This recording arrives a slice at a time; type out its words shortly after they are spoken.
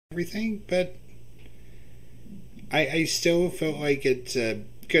everything, but I still felt like it's a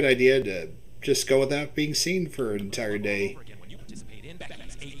good idea to just go without being seen for an entire day.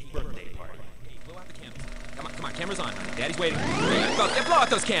 Come on, camera's on. Daddy's waiting. Blow out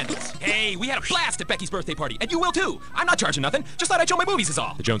those candles. Hey, we had a blast at Becky's birthday party, and you will too. I'm not charging nothing. Just thought I'd show my movies is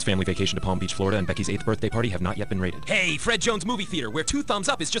all. The Jones family vacation to Palm Beach, Florida, and Becky's 8th birthday party have not yet been rated. Hey, Fred Jones Movie Theater, where 2 thumbs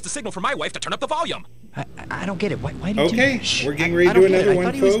up is just a signal for my wife to turn up the volume. I don't get it. Why did you... Okay, we're getting ready to do another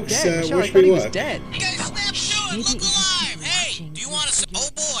one, folks. Wish me luck. Hey, snap to it! Look alive! Hey, do you want to... Oh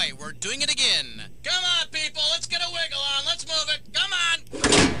boy, we're doing it again. Come on, people, let's get a wiggle on. Let's move it. Come on!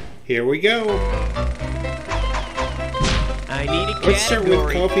 Here we go. I need a category. Let's start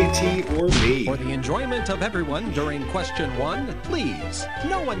with coffee, tea, or me. For the enjoyment of everyone during question 1, please,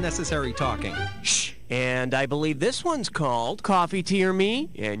 no unnecessary talking. Shh. And I believe this one's called Coffee, Tea, or Me,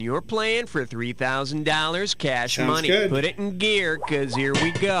 and you're playing for $3,000 cash Sounds money. good. Put it in gear, because here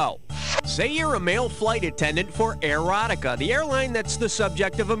we go. Say you're a male flight attendant for Aerotica, the airline that's the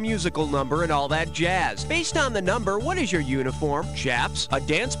subject of a musical number and all that jazz. Based on the number, what is your uniform? Chaps, a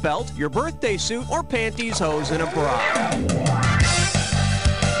dance belt, your birthday suit, or panties, hose, and a bra?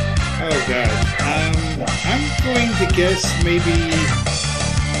 Oh, God. I'm going to guess maybe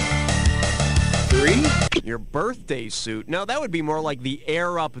 3? Your birthday suit? No, that would be more like the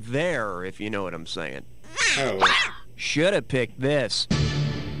air up there, if you know what I'm saying. Oh. Should have picked this.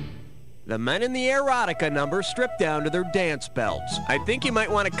 The men in the Erotica number stripped down to their dance belts. I think you might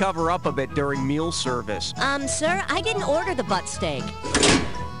want to cover up a bit during meal service. Sir, I didn't order the butt steak.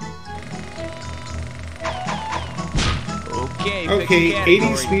 Okay, Okay,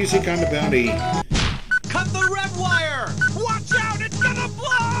 80s music on the bounty. Cut the red wire! Watch out, it's gonna blow!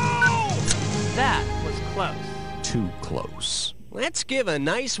 That was close. Too close. Let's give a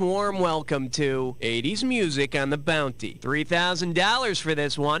nice warm welcome to 80s music on the bounty. $3,000 for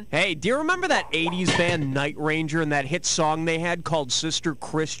this one. Hey, do you remember that 80s band Night Ranger and that hit song they had called Sister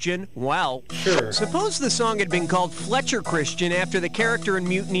Christian? Well, Sure. suppose the song had been called Fletcher Christian after the character in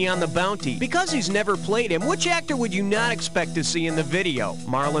Mutiny on the Bounty. Because he's never played him, which actor would you not expect to see in the video?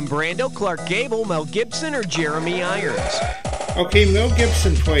 Marlon Brando, Clark Gable, Mel Gibson, or Jeremy Irons? Okay, Mel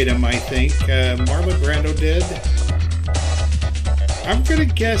Gibson played him, I think. Marlon Brando did. I'm gonna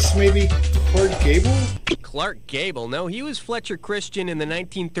guess maybe Clark Gable? Clark Gable? No, he was Fletcher Christian in the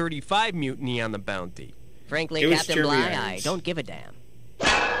 1935 Mutiny on the Bounty. Frankly, It was Captain Jeremy Bly, I Irons. don't give a damn.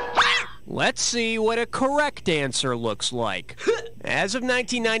 Let's see what a correct answer looks like. As of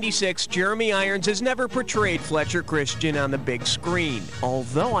 1996, Jeremy Irons has never portrayed Fletcher Christian on the big screen.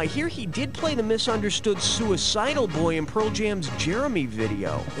 Although I hear he did play the misunderstood suicidal boy in Pearl Jam's Jeremy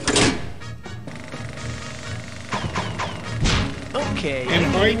video. Okay.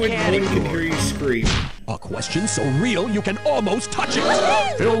 And why would category. one can hear you scream? A question so real you can almost touch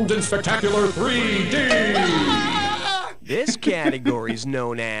it. Filmed in spectacular 3D. This category is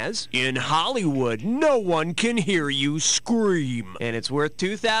known as In Hollywood, No One Can Hear You Scream. And it's worth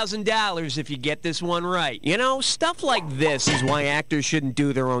 $2,000 if you get this one right. You know, stuff like this is why actors shouldn't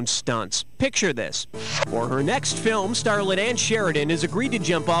do their own stunts. Picture this. For her next film, starlet Ann Sheridan has agreed to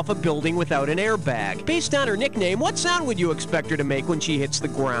jump off a building without an airbag. Based on her nickname, what sound would you expect her to make when she hits the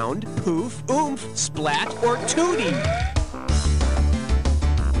ground? Poof, oomph, splat, or tootie?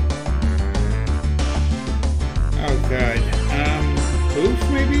 Oh, God.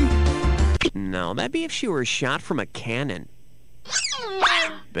 Poof, maybe? No, that'd be if she were shot from a cannon.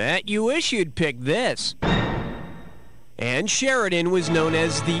 Bet you wish you'd picked this. Ann Sheridan was known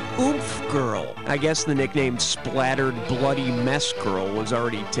as the Oomph Girl. I guess the nickname Splattered Bloody Mess Girl was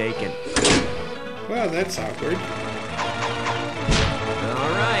already taken. Well, that's awkward. All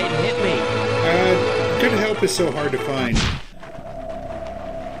right, hit me. Good help is so hard to find.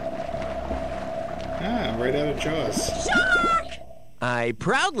 Ah, right out of Jaws. I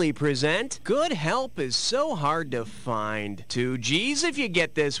proudly present Good Help is So Hard to Find. 2 G's if you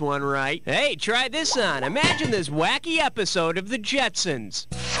get this one right. Hey, try this on. Imagine this wacky episode of The Jetsons.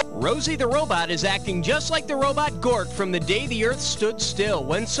 Rosie the robot is acting just like the robot Gort from The Day the Earth Stood Still,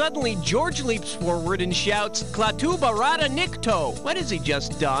 when suddenly George leaps forward and shouts, Klaatu Barada Nikto. What has he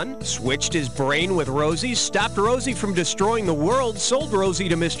just done? Switched his brain with Rosie, stopped Rosie from destroying the world, sold Rosie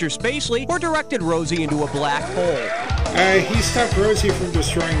to Mr. Spacely, or directed Rosie into a black hole? He stopped Rosie from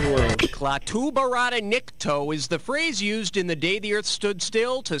destroying the world. Klaatu Barada Nikto is the phrase used in The Day the Earth Stood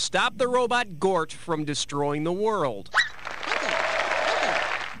Still to stop the robot Gort from destroying the world.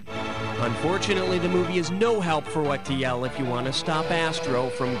 Unfortunately, the movie is no help for what to yell if you want to stop Astro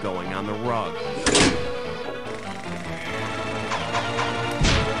from going on the rug.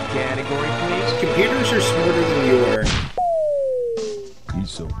 Category, please. Computers are smarter than you are. He's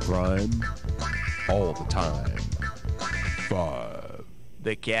so Crime. All the time. 5.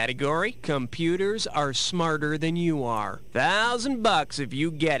 The category, computers are smarter than you are. $1,000 if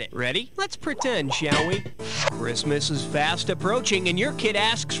you get it. Ready? Let's pretend, shall we? Christmas is fast approaching and your kid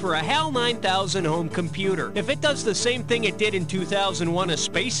asks for a HAL 9000 home computer. If it does the same thing it did in 2001: A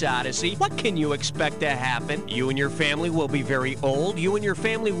Space Odyssey, what can you expect to happen? You and your family will be very old, you and your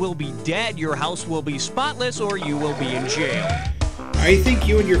family will be dead, your house will be spotless, or you will be in jail. I think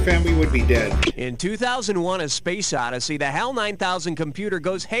you and your family would be dead. In 2001: A Space Odyssey, the HAL 9000 computer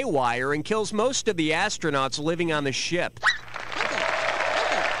goes haywire and kills most of the astronauts living on the ship.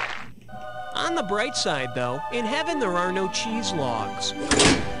 On the bright side, though, in heaven there are no cheese logs.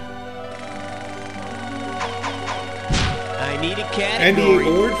 I need a category. And the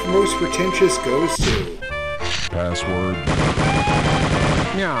award for most pretentious goes to... Password.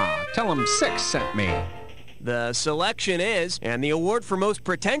 Yeah, tell him 6 sent me. The selection is, and the award for most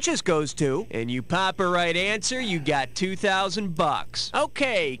pretentious goes to, and you pop a right answer, you got $2,000.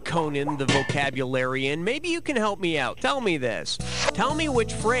 Okay, Conan the vocabularian, maybe you can help me out. Tell me this. Tell me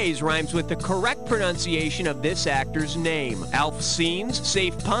which phrase rhymes with the correct pronunciation of this actor's name. Alf Scenes,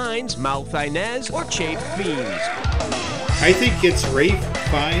 Safe Pines, Mouth Inez, or Chafe Fiends? I think it's Rafe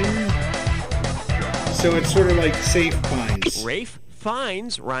Fiennes. So it's sort of like Safe Pines. Rafe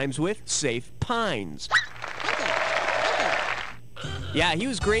Fiennes rhymes with Safe Pines. Yeah, he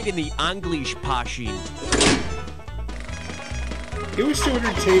was great in the English Pashin. It was so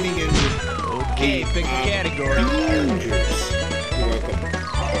entertaining in Okay, pick a category. Avengers. You're welcome.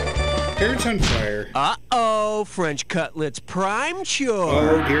 Parents on Fire. Uh-oh, French Cutlets Prime Chore.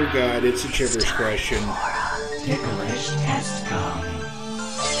 Oh, dear God, it's a gibberish question.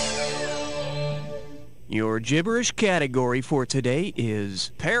 Your gibberish category for today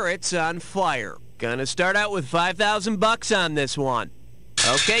is Parrots on Fire. Gonna start out with $5,000 on this one.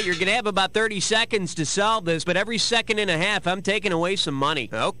 Okay, you're gonna have about 30 seconds to solve this, but every second and a half, I'm taking away some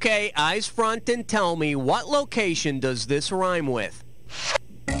money. Okay, eyes front and tell me, what location does this rhyme with?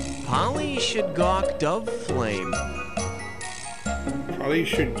 Polly should gawk Dove Flame. Probably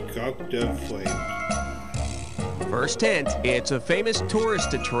should gawk Dove Flame. First hint, it's a famous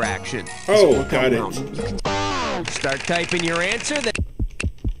tourist attraction. Oh, got it. You can start typing your answer.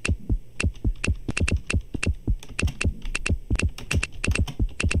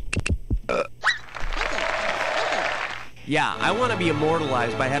 Yeah, I want to be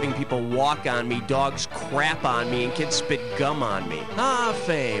immortalized by having people walk on me, dogs crap on me, and kids spit gum on me. Ah,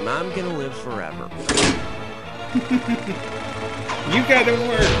 fame. I'm gonna live forever. You gotta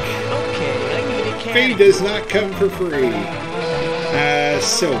work. Okay, I need a cat. Fame does not come for free.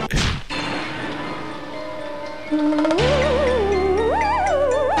 Silk.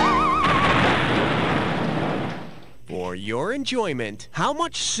 For your enjoyment, how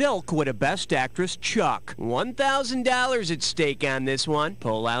much silk would a Best Actress chuck? $1,000 at stake on this one.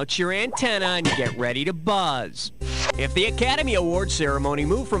 Pull out your antenna and get ready to buzz. If the Academy Awards ceremony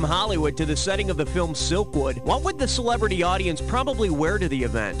moved from Hollywood to the setting of the film Silkwood, what would the celebrity audience probably wear to the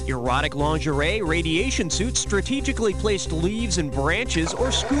event? Erotic lingerie, radiation suits, strategically placed leaves and branches,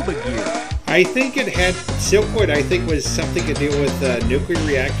 or scuba gear? I think it had Silkwood. I think was something to do with nuclear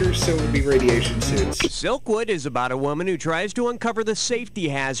reactors, so it would be radiation suits. Silkwood is about a woman who tries to uncover the safety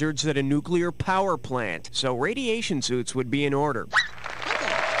hazards at a nuclear power plant, so radiation suits would be in order.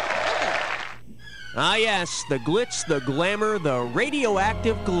 Ah yes, the glitz, the glamour, the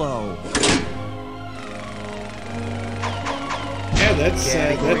radioactive glow. Yeah, that's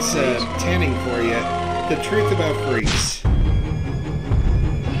tanning for you. The truth about freaks.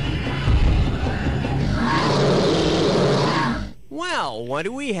 Well, what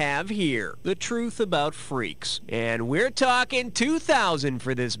do we have here? The truth about freaks. And we're talking 2,000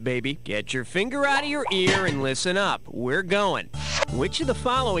 for this baby. Get your finger out of your ear and listen up. We're going. Which of the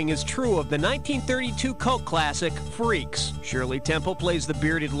following is true of the 1932 cult classic, Freaks? Shirley Temple plays the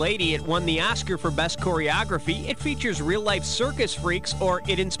bearded lady. It won the Oscar for Best Choreography. It features real-life circus freaks, or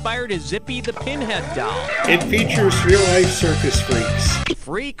it inspired a Zippy the Pinhead doll. It features real-life circus freaks.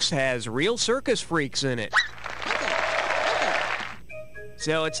 Freaks has real circus freaks in it.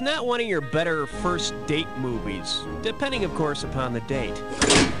 So it's not one of your better first date movies, depending, of course, upon the date.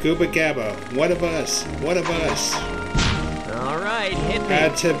 Gooba Gabba, one of us, one of us. All right, hit me.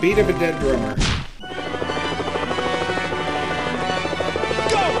 To Beat of a Dead Drummer.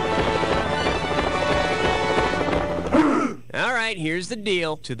 All right, right, here's the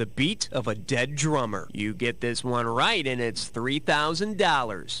deal. To the beat of a dead drummer. You get this one right, and it's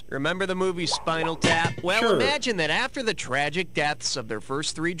 $3,000. Remember the movie Spinal Tap? Well, Sure. imagine that after the tragic deaths of their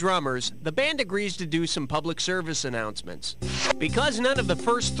first 3 drummers, the band agrees to do some public service announcements. Because none of the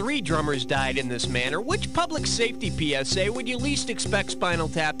first 3 drummers died in this manner, which public safety PSA would you least expect Spinal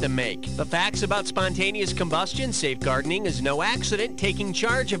Tap to make? The facts about spontaneous combustion, safeguarding is no accident, taking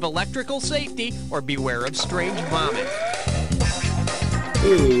charge of electrical safety, or beware of strange vomit.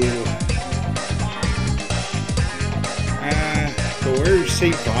 Ooh. Beware of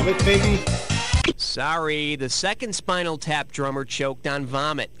safe vomit, maybe? Sorry, the second Spinal Tap drummer choked on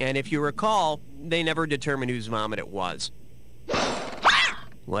vomit, and if you recall, they never determined whose vomit it was.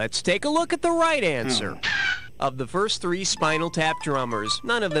 Let's take a look at the right answer. Of the first 3 Spinal Tap drummers,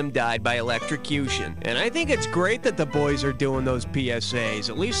 none of them died by electrocution. And I think it's great that the boys are doing those PSAs.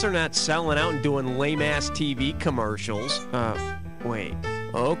 At least they're not selling out and doing lame-ass TV commercials. Wait.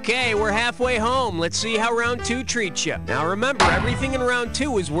 Okay, we're halfway home. Let's see how round 2 treats you. Now remember, everything in round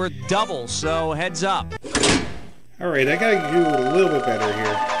 2 is worth double, so heads up. Alright, I gotta do a little bit better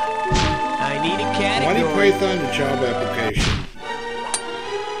here. I need a category. Monty Python and job application.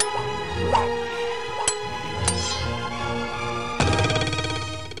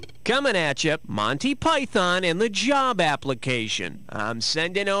 Coming at you, Monty Python and the job application. I'm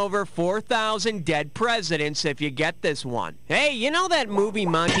sending over 4,000 dead presidents if you get this one. Hey, you know that movie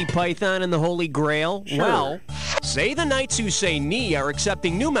Monty Python and the Holy Grail? Sure. Well, say the knights who say knee are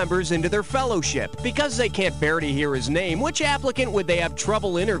accepting new members into their fellowship. Because they can't bear to hear his name, which applicant would they have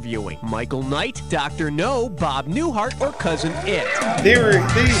trouble interviewing? Michael Knight, Dr. No, Bob Newhart, or Cousin It? They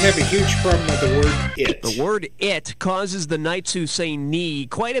have a huge problem with the word it. The word it causes the knights who say knee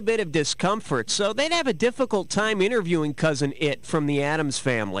quite a bit of discomfort, so they'd have a difficult time interviewing Cousin It from the Addams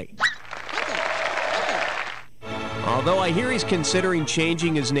Family. Although I hear he's considering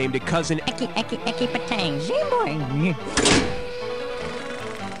changing his name to Cousin Eki Patang.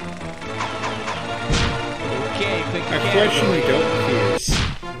 Okay, pick the A question we don't refuse.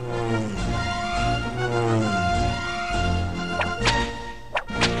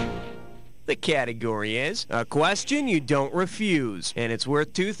 The category is a question you don't refuse, and it's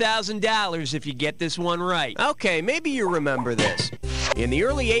worth $2,000 if you get this one right. Okay, maybe you remember this. In the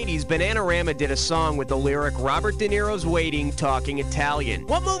early 80s, Bananarama did a song with the lyric, Robert De Niro's waiting, talking Italian.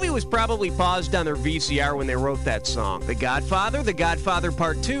 What movie was probably paused on their VCR when they wrote that song? The Godfather, The Godfather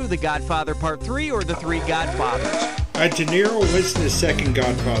Part 2, The Godfather Part 3, or The Three Godfathers? De Niro was the second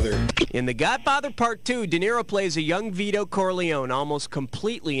Godfather. In The Godfather Part 2, De Niro plays a young Vito Corleone almost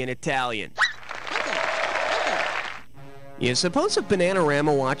completely in Italian. You suppose if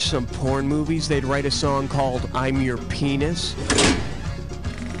Bananarama watched some porn movies, they'd write a song called I'm Your Penis?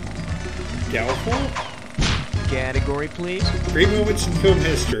 Doubtful? Category, please. Great moments in film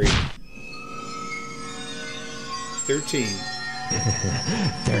history. 13.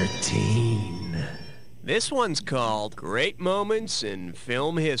 13. This one's called Great Moments in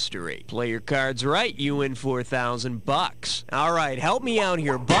Film History. Play your cards right, you win $4,000. All right, help me out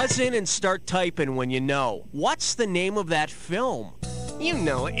here. Buzz in and start typing when you know. What's the name of that film? You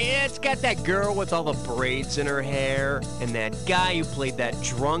know it. It's got that girl with all the braids in her hair, and that guy who played that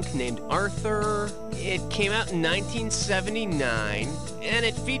drunk named Arthur. It came out in 1979, and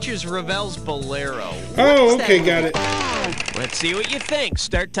it features Ravel's Bolero. Oh, okay, got it. Let's see what you think.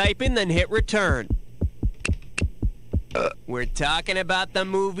 Start typing, then hit return. We're talking about the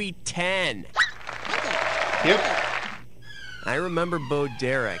movie 10. Yep. I remember Bo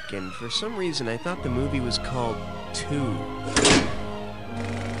Derek, and for some reason I thought the movie was called 2.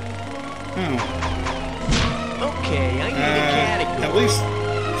 Oh. Okay, I need a category. At least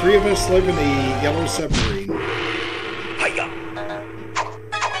 3 of us live in the Yellow Submarine. Hiya!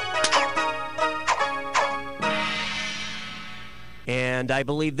 And I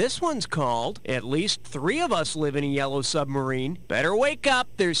believe this one's called At Least 3 of Us Live in a Yellow Submarine. Better wake up,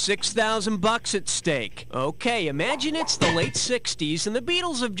 there's $6,000 at stake. Okay, imagine it's the late 60s and the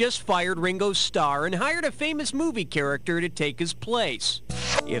Beatles have just fired Ringo Starr and hired a famous movie character to take his place.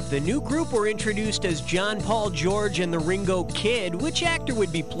 If the new group were introduced as John Paul George and the Ringo Kid, which actor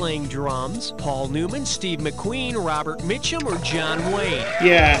would be playing drums? Paul Newman, Steve McQueen, Robert Mitchum, or John Wayne?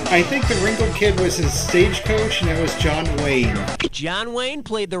 Yeah, I think the Ringo Kid was his stagecoach and it was John Wayne. John Wayne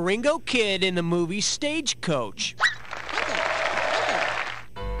played the Ringo Kid in the movie Stagecoach.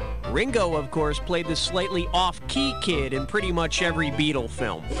 Ringo, of course, played the slightly off-key kid in pretty much every Beatle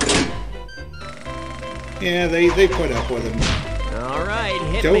film. Yeah, they put up with him. All right,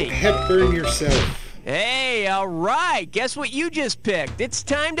 hit Don't me. Hepburn yourself. Hey, all right. Guess what you just picked? It's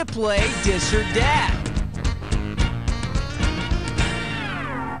time to play Dis or Dat.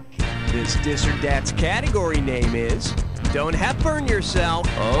 This dis or dat's category name is Don't Hepburn Yourself.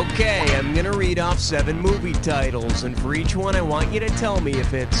 Okay, I'm gonna read off 7 movie titles, and for each one I want you to tell me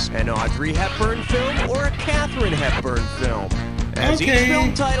if it's an Audrey Hepburn film or a Katharine Hepburn film. As each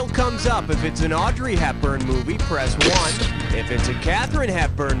film title comes up, if it's an Audrey Hepburn movie, press 1. If it's a Katharine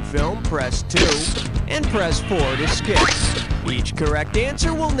Hepburn film, press 2. And press 4 to skip. Each correct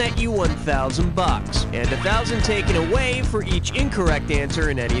answer will net you $1,000, and $1,000 taken away for each incorrect answer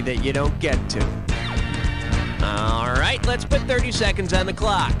in any that you don't get to. All right, let's put 30 seconds on the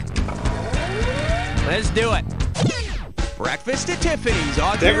clock. Let's do it. Breakfast at Tiffany's.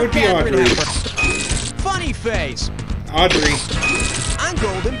 Audrey That would be Katharine Audrey. Hepburn. Funny Face. Audrey. On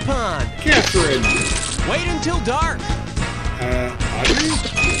Golden Pond. Catherine. Wait Until Dark. Audrey?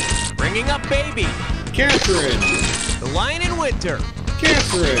 Bringing Up Baby. Catherine. The Lion in Winter.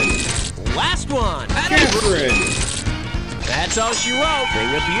 Catherine. Last one. Catherine. That's all she wrote. Bring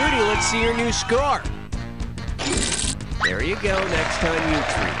a beauty. Let's see your new score. There you go. Next time you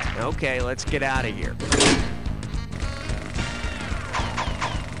treat. Okay, let's get out of here.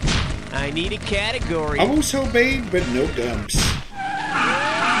 I need a category. Almost homemade, but no gumps.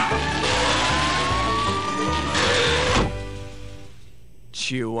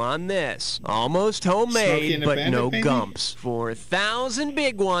 Chew on this. Almost homemade, but no gumps. 4,000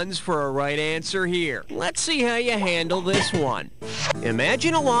 big ones for a right answer here. Let's see how you handle this one.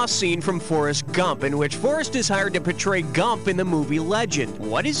 Imagine a lost scene from Forrest Gump in which Forrest is hired to portray Gump in the movie Legend.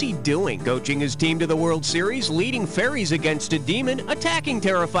 What is he doing? Coaching his team to the World Series, leading fairies against a demon, attacking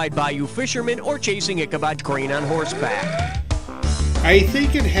terrified bayou fishermen, or chasing Ichabod Crane on horseback? I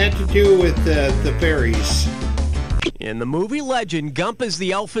think it had to do with the fairies. In the movie Legend, Gump is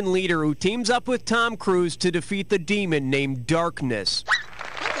the elfin leader who teams up with Tom Cruise to defeat the demon named Darkness.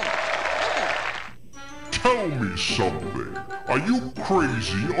 Tell me something. Are you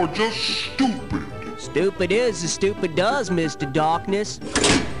crazy or just stupid? Stupid is as stupid does, Mr. Darkness.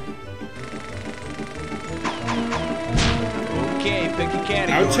 Okay, pick a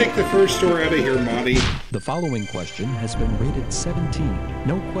category. I'll take the first door out of here, Monty. The following question has been rated 17.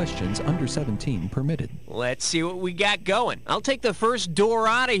 No questions under 17 permitted. Let's see what we got going. I'll take the first door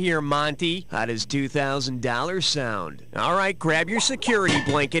out of here, Monty. How does $2,000 sound? All right, grab your security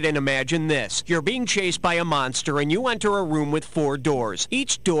blanket and imagine this. You're being chased by a monster and you enter a room with 4 doors.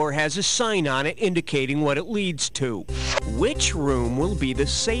 Each door has a sign on it indicating what it leads to. Which room will be the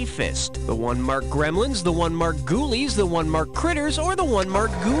safest? The one marked Gremlins, the one marked Ghoulies, the one marked Critters, or the one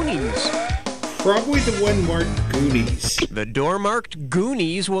marked Goonies? Probably the one marked Goonies. The door marked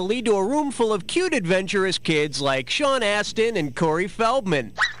Goonies will lead to a room full of cute, adventurous kids like Sean Astin and Corey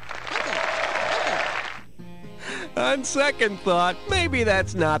Feldman. On second thought, maybe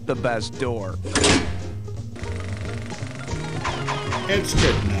that's not the best door. It's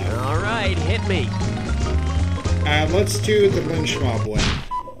good enough. All right, hit me. Let's do the lynch mob one.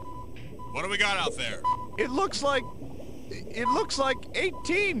 What do we got out there? It looks like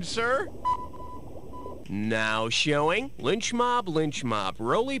 18, sir. Now showing lynch mob,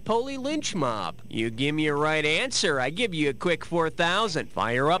 roly-poly lynch mob. You give me a right answer, I give you a quick 4,000.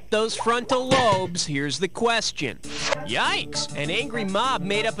 Fire up those frontal lobes. Here's the question. Yikes! An angry mob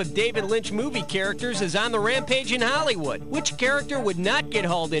made up of David Lynch movie characters is on the rampage in Hollywood. Which character would not get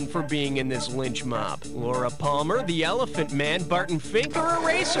hauled in for being in this lynch mob? Laura Palmer, the Elephant Man, Barton Fink, or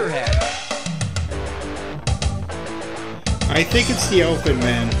Eraserhead? I think it's the Elephant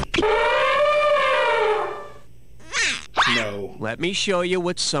Man. No. Let me show you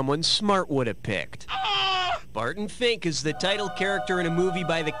what someone smart would have picked. Barton Fink is the title character in a movie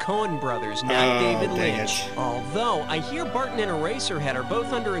by the Coen brothers, not David Lynch. Although, I hear Barton and Eraserhead are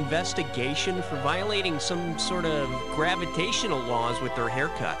both under investigation for violating some sort of gravitational laws with their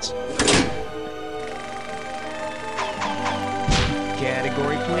haircuts.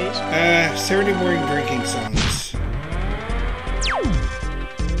 Category, please. Saturday morning drinking songs.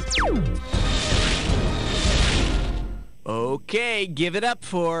 Okay, give it up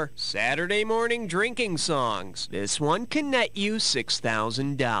for Saturday morning drinking songs. This one can net you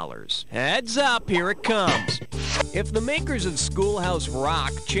 $6,000. Heads up, here it comes. If the makers of Schoolhouse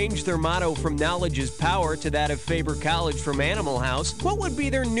Rock changed their motto from knowledge is power to that of Faber College from Animal House, what would be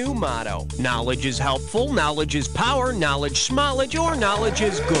their new motto? Knowledge is helpful, knowledge is power, knowledge smallage, or knowledge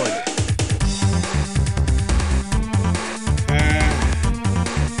is good?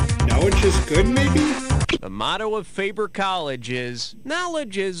 Knowledge is good, maybe? The motto of Faber College is,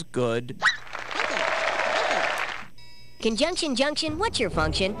 knowledge is good. Conjunction junction, what's your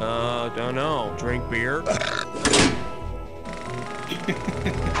function? Don't know. Drink beer?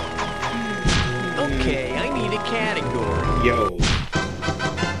 Okay, I need a category. Yo.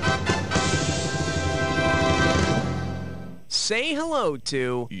 say hello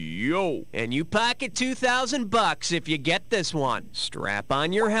to Yo. And you pocket $2,000 if you get this one. Strap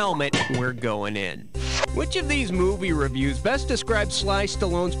on your helmet, we're going in. Which of these movie reviews best describes Sly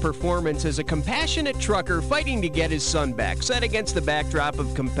Stallone's performance as a compassionate trucker fighting to get his son back, set against the backdrop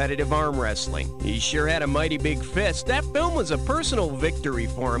of competitive arm wrestling? He sure had a mighty big fist. That film was a personal victory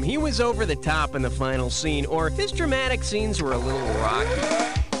for him. He was over the top in the final scene, or his dramatic scenes were a little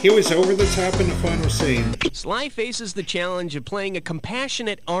rocky. He was over the top in the final scene. Sly faces the challenge of playing a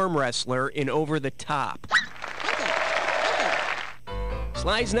compassionate arm wrestler in Over the Top.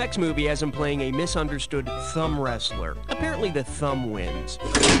 Sly's next movie has him playing a misunderstood thumb wrestler. Apparently the thumb wins.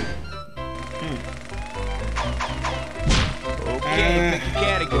 Okay, pick a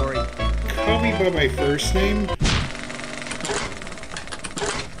category. Call me by my first name.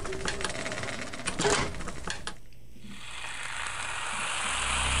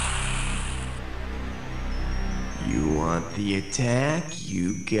 You want the attack?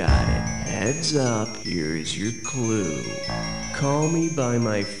 You got it. Heads up, here's your clue. Call me by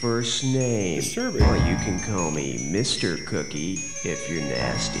my first name. Disturbing. Or you can call me Mr. Cookie if you're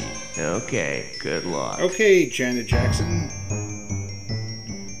nasty. Okay, good luck. Okay, Janet Jackson.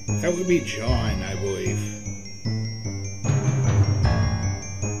 That would be John, I believe.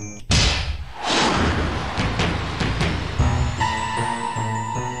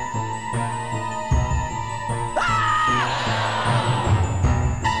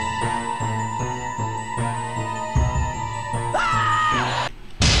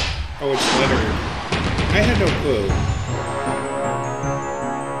 Oh, it's Leonard. I had no clue.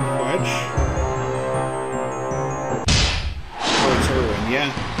 Fudge? Oh, it's Irwin, yeah.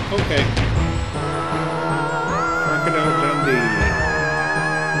 Okay. Crocodile Dundee.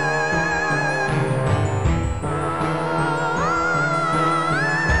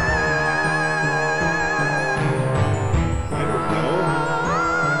 I don't know.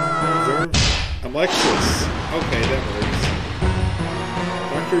 Is there... Alexis. Okay, that works.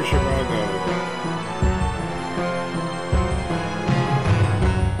 Dr. Zhivago.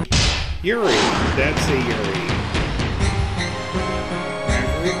 Yuri. That's a Yuri.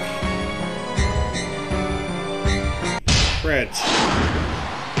 Maverick. Brett.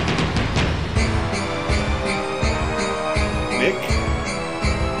 Mick.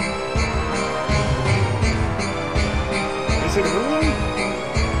 Is it Erwin?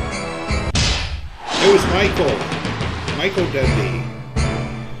 It was Michael. Michael Dundee.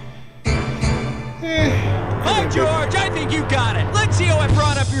 Hi, George, I think you got it. Let's see how I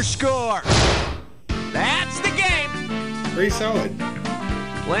brought up your score. That's the game. Pretty solid.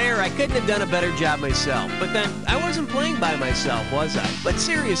 Blair, I couldn't have done a better job myself, but then I wasn't playing by myself, was I? But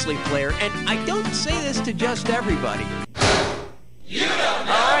seriously, Blair, and I don't say this to just everybody. All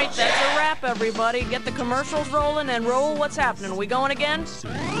right, that's a wrap, everybody. Get the commercials rolling and roll. What's happening? Are we going again?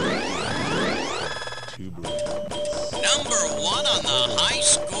 Number one on the high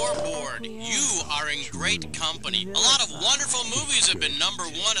scoreboard. You are in great company. A lot of wonderful movies have been number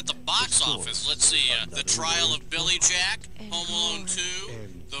one at the box office. Let's see, The Trial of Billy Jack, Home Alone 2,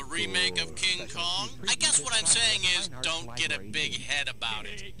 the remake of King Kong. I guess what I'm saying is, don't get a big head about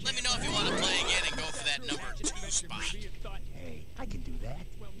it. Let me know if you want to play again and go for that number 2 spot. Hey, I can do that.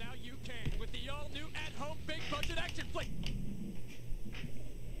 Well, now you can with the all-new at-home big-budget action flick.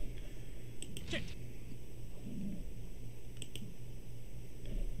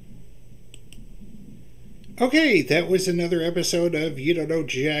 Okay, that was another episode of You Don't Know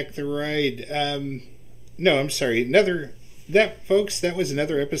Jack the Ride. No, I'm sorry. Folks, that was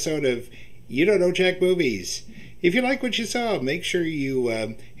another episode of You Don't Know Jack Movies. If you like what you saw, make sure you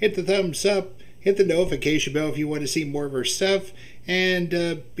hit the thumbs up, hit the notification bell if you want to see more of our stuff, and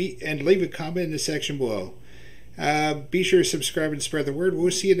leave a comment in the section below. Be sure to subscribe and spread the word. We'll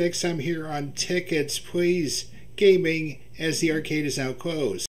see you next time here on Tickets Please Gaming, as the arcade is now closed.